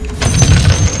here.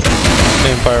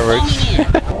 Yung fireworks.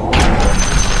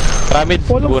 Ramid,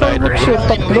 Walang buray. fireworks yun.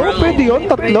 Tatlo? Pwede yun?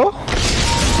 Tatlo?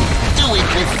 Do it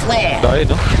with flair. Dahil,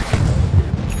 no?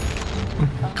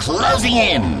 Closing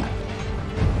in.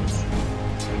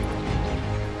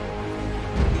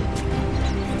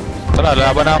 Tara,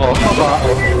 laban na ako.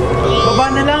 Baba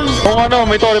na lang. Kung ano,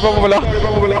 may tori pa pala.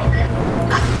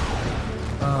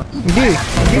 Hindi.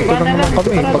 Dito na naman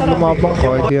kami. Pag lumabang ko,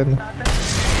 edi yan.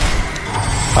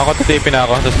 Ako titipin na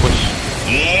ako, tapos push.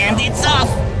 And it's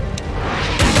off.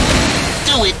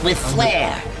 Do it with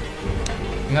flair.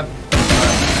 Ingat.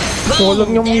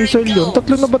 Walang yung missile yun.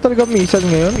 Tatlo na ba talaga missile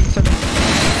ngayon?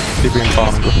 Titipin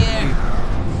pa ako.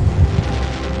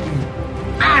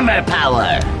 Armor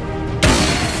power.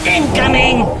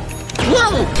 Incoming.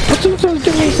 Whoa. Ba't sunod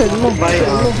yung missile mo?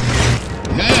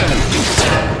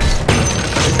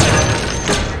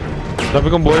 Sabi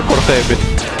kong buhay 4-7.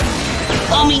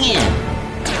 Homing in.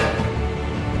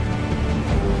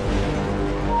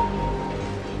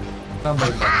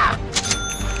 Tambay ba?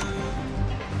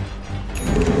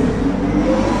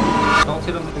 Ako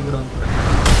silang nag-ground.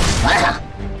 Ah,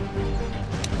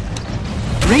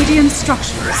 Radiant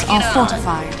structures are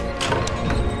fortified.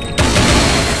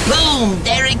 boom.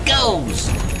 There it goes.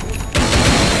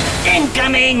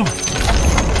 Incoming.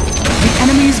 The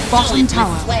enemy's bottom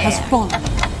tower has fallen.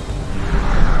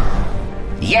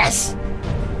 Yes.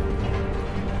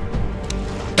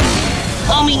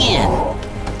 Homing in.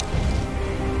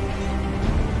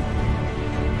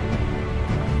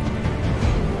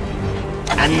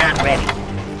 I'm not ready.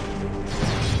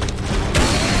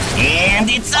 And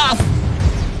it's off.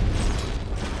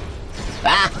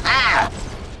 Aha!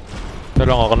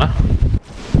 Dalawang ako na.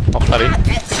 Ako na rin.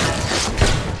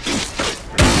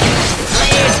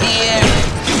 Players here.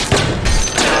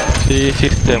 Si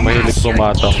system, mahilig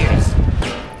pumatong.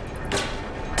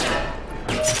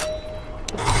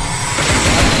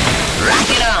 Rock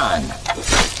it on.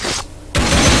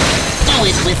 Do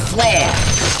it with flair.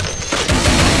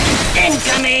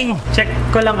 Incoming. Check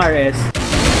ko lang RS.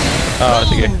 Ah,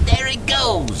 sige. Boom, there it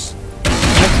goes.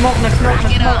 Nag-smoke, nag-smoke, Rock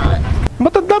it nag-smoke. on.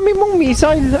 Ba't ang dami mong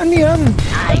missile? Ano yan?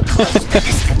 I close the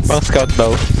distance. Pang scout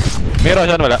daw. Meron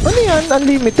siya, wala? Ano yan?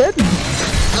 Unlimited?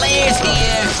 Players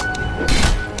here.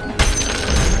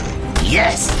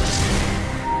 Yes.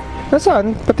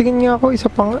 Nasaan? Patingin niya ako. Isa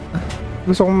pa nga.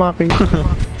 Gusto kong makita.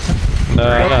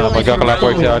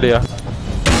 Magka-clockwork si Ali ah.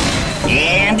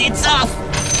 And it's off.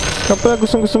 Kapag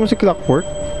gusto mo si Clockwork?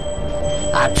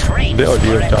 A train. Hindi,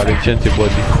 audio challenge yan si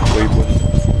Body. Weibo.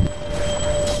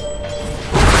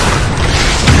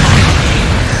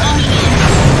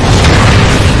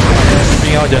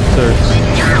 Tingin ako dyan, sir.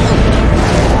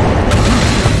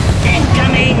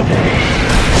 Incoming.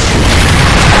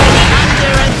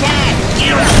 Under attack.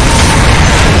 Hero.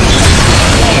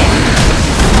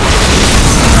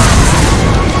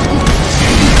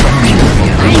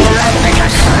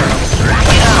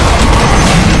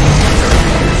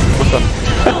 Busan.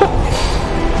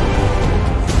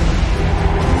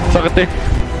 Sakit eh.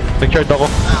 Nag-shard ako.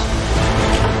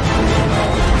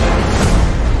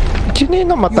 Sino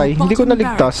yung namatay? Hindi ko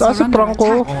naligtas. Ah, si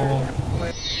Franco. Oo.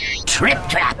 Trip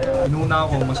trap. Inuna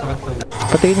ako, masakit to.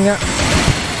 Patingin nga.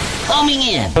 Homing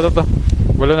in. Ito.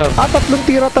 Wala na. Ah, 3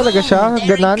 tira talaga siya.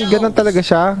 Ganan talaga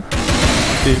siya.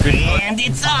 TV. And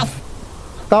it's off.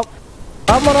 Top.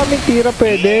 Ah, maraming tira And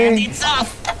pwede. it's off.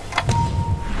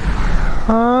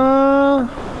 Ah.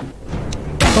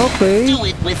 Okay. Do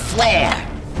it with flair.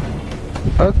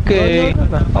 Okay.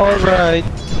 Alright.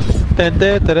 10.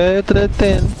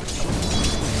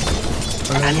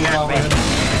 I'm not ready.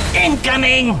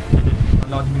 Incoming.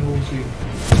 Wala din yung uso eh.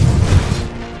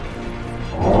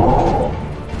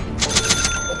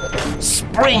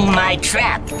 Spring my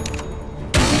trap.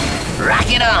 Rock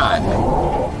it on.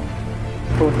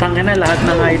 Putang ina, lahat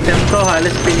ng item ko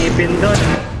halos pinipindot.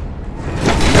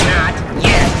 Not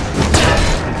yet.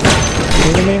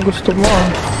 Yun naman yung gusto mo ah.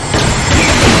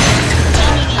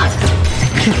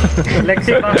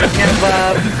 Lexi, bakit yan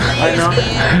ba, ano,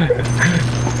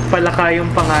 palaka yung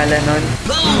pangalan nun?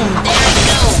 Boom. There it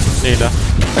goes. Nila.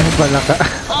 Ay, pala ka.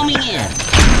 Homing in.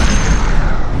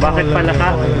 Bakit palaka?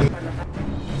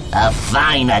 A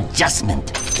fine adjustment.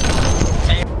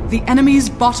 The enemy's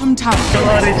bottom tower.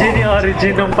 Yung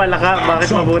origin ng palaka,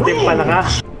 bakit mabuting palaka?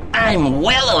 I'm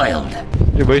well-oiled.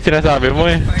 Iba yung sinasabi mo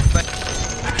eh.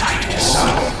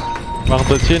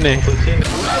 Mangtod yun eh.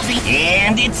 Closing.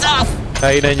 And it's off.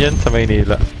 Kainan yan sa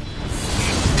Maynila.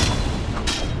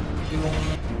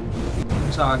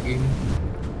 sa akin.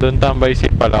 Doon tambay si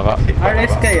Palaka.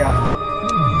 RS kaya?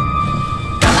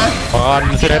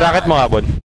 Baka siniracket mo nga, Bon.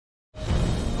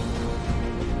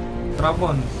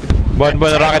 Trapon. Bon,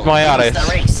 racket mo kay Ares.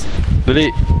 Dali.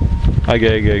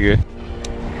 Age.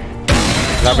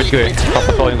 Lapit ko eh.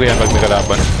 Papatukin ko yan pag may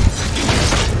kalaban.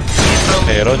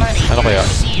 Meron. Ano kaya?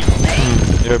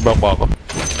 I-buyback pa ako.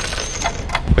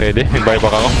 Pwede,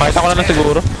 i-buyback ako. Kahit ako na lang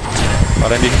siguro.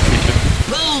 Para hindi issue.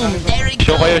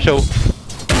 Show kayo, show.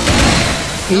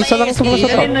 Isa lang sa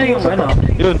mga Yan na yung ano.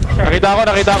 Yun,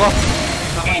 nakita ko.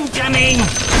 Incoming!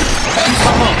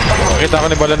 Nakita ko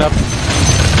ni Balanap.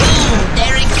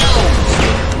 There it goes!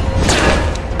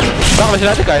 Baka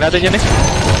natin, kaya natin yan eh.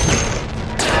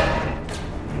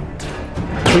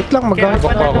 Wait lang,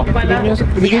 magagawa Kaya ako.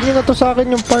 Bigyan nyo na to sa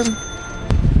akin yung farm.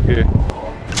 Okay.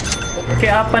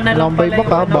 Kaya pa na lang Lambay pala ba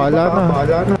ka? yung ano.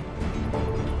 Bahala na.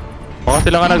 Baka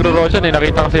sila nga nagro-roshan eh,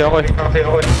 nakita kasi ako eh.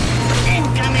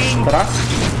 Incoming! Tara.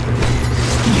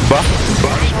 Ba?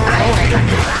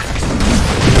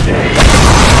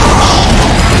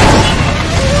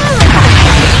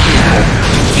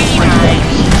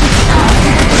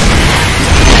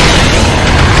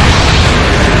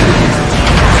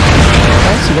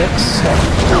 Nice, Lex.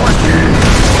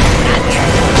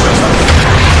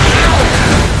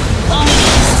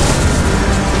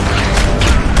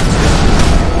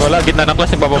 Wala, gitna ng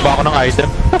class, nagbababa ako ng item.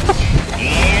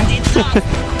 And it's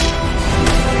off!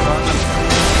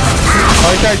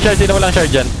 Okay, shard, sino walang shard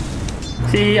dyan?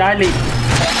 Si Ali.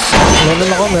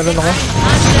 Meron ako.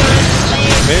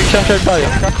 May isang shard tayo.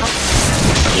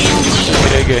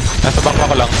 Okay. Nasa bangka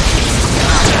ko lang.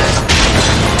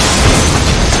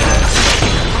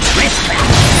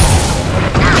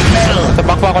 Nasa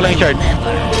bangka ko lang yung shard.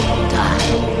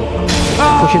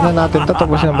 Pushin na natin to.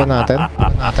 Tapusin na ba natin?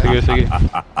 Sige.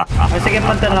 Sige,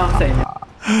 punta lang ako sa inyo.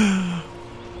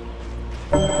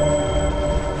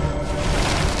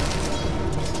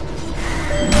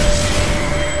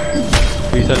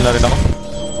 Diesel na rin ako.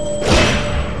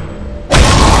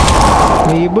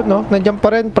 May ibon, no? Nandiyan pa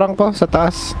rin, Franco, sa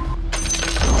taas.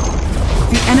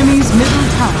 The enemy's middle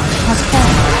tower has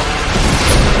fallen.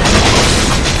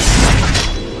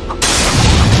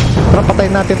 Tara,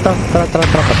 patayin natin to. Tara,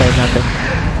 patayin natin.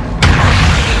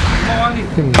 Mawali.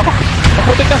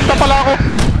 Putik na pala ako.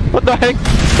 What the heck?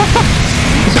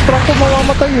 Kasi Franco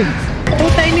mamamatay eh.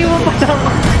 Puta, iniwan pa lang.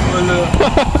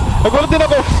 Nagulat din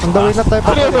ako. Ang dawin na tayo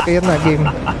patay. Ayan na, game.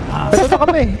 Ito na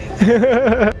kami.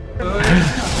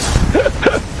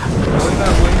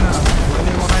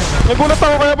 Nagulat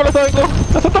ako kaya pala sabi ko.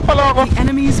 Nasa top pala ako. The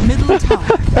enemy's middle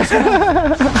tower has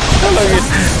fallen. Lagi.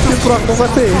 Si Franco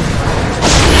kasi.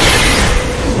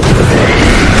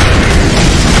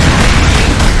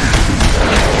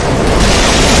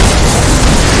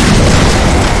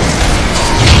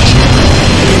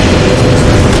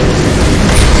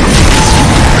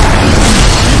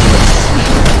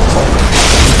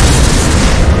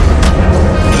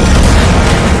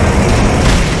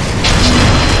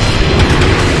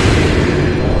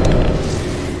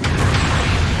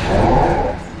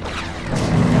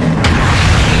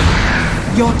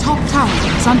 Your top tower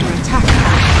is under attack.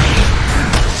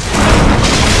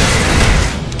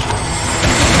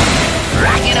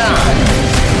 Rock it on!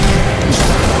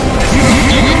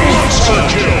 Monster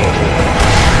kill.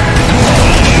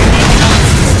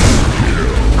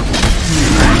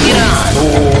 Rock it on!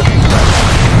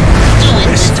 Do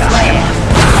it, Slam!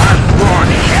 Unborn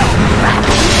hell!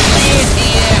 There's the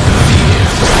air!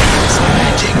 It's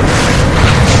magic.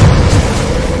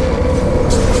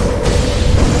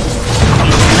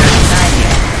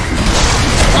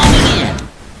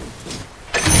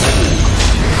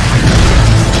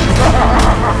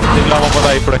 Bigla ako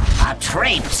patay, pre. A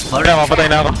traipse for Kaya mapatay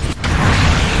na ako.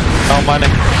 Ako man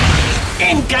eh.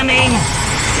 incoming!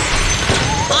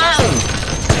 Oh!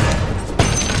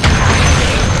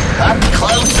 Up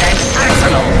close and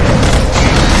personal!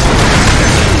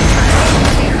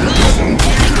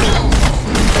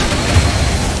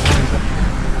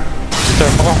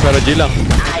 Serve ako, pero G lang.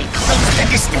 I close the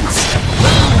distance!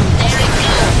 There it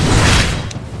goes!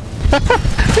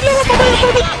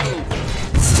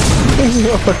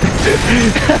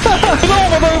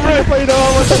 May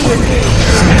namamatay eh.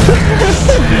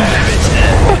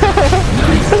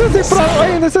 Nasa si Franco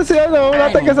eh. Nasa si ano. Wala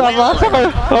tayong kasama.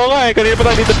 Oo nga eh, kanina pa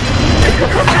tayo dito.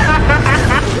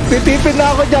 Titipin na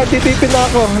ako dyan.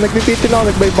 Nagtitipin ako.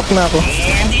 Nag-buyback na ako.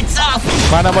 And it's off!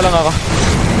 Mana mo lang ako.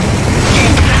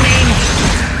 Incoming!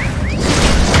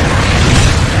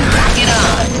 Rock it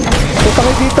on! Punta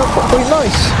kayo dito. Uy,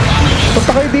 nice.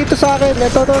 Punta kayo dito sa akin.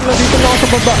 Ito, nandito na ako sa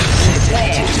baba.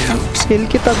 Heal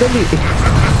kita dali.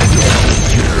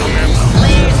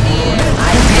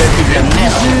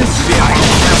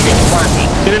 Something wanting.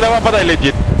 Hindi na mapatay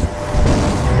legit.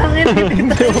 Ang hindi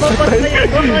tayo mapatay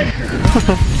agad.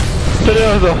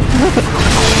 Seryoso.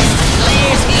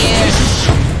 Players here.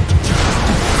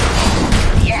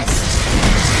 Yes.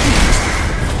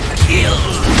 Kill.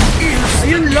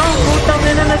 Ayun lang, putang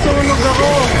ina, nasunog ako.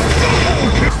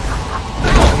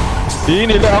 Hindi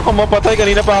nila ako mapatay.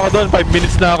 Kanina pa ako doon. 5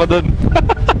 minutes na ako doon.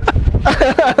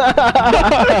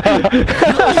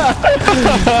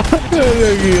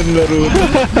 Lagi yung laro.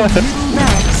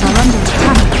 Barracks are under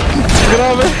attack.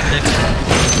 Grabe.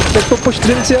 Nagpo-push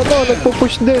din siya to,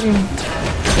 nagpo-push din.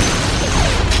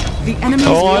 The enemy's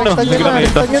Oo, ano? Rekta Hindi ko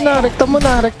nakita.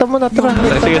 rekta mo na, tara.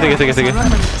 Sige. are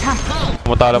under attack.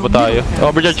 Pumutala po tayo.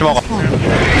 Overcharge mo ako.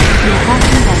 Your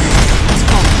bottom barracks has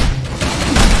fallen.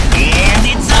 And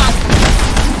it's up.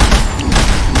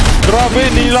 Grabe,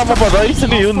 hindi nila mapatay.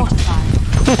 Ano yun?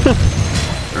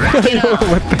 Ayaw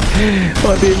mamatay.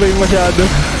 Matibay masyado.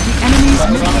 The enemy's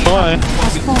middle Oo nga eh.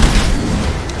 has fallen.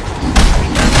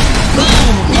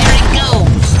 Boom. There it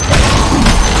goes.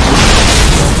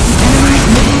 The enemy's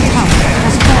middle tower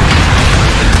has fallen.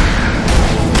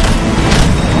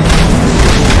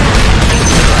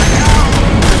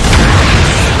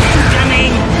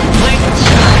 Coming. Quick.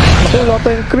 Ako, wala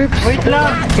tayong creeps. Wait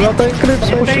lang. Wala tayong creeps.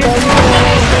 Push tayo.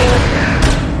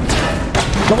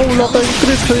 Ako, wala tayong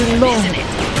creeps. Ayun lang.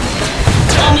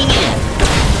 Coming in.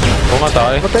 Oo nga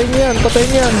tayo. Patayin yan.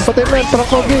 Patayin yan.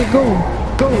 Prakogi, go.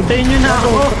 Go. Hintayin nyo na ako.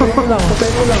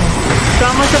 Patayin mo lang.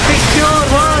 Sama sa picture.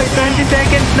 Hoy, 20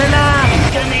 seconds na lang.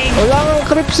 Coming. Wala kang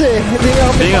creeps eh. Hindi nga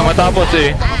kami. Hindi nga matapos eh.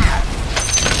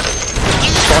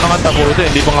 Gusto ko naman tapos eh.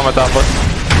 Hindi pa nga matapos.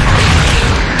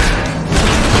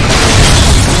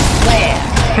 Where?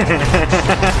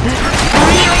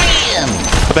 Real.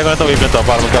 Patay ko na ito wave na to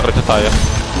para magkakrit na tayo.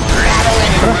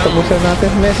 Tara, tapusin natin.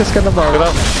 Message ka na ba?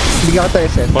 Hindi ka tayo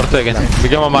SN. 4 seconds.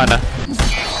 Bigyan mo mana.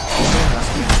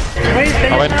 Wait,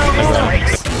 Okay dali na ako.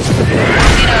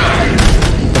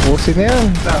 Tapusin na yan.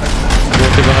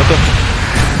 Buti ko na to.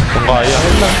 Kung kaya.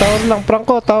 Tower lang.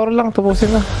 Franco, tower lang.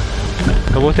 Tapusin na.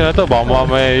 Tapusin na to. Baka mga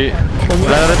may...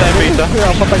 Wala na rin tayong base ha.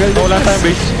 Patagal din. Wala na tayong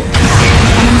base.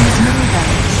 Enemy's middle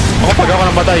barracks. Ako pag ako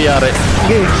nang matay, yari.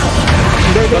 Sige.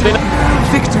 Patay na.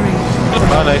 Victory.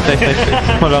 Ah, nice.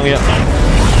 Walang yan.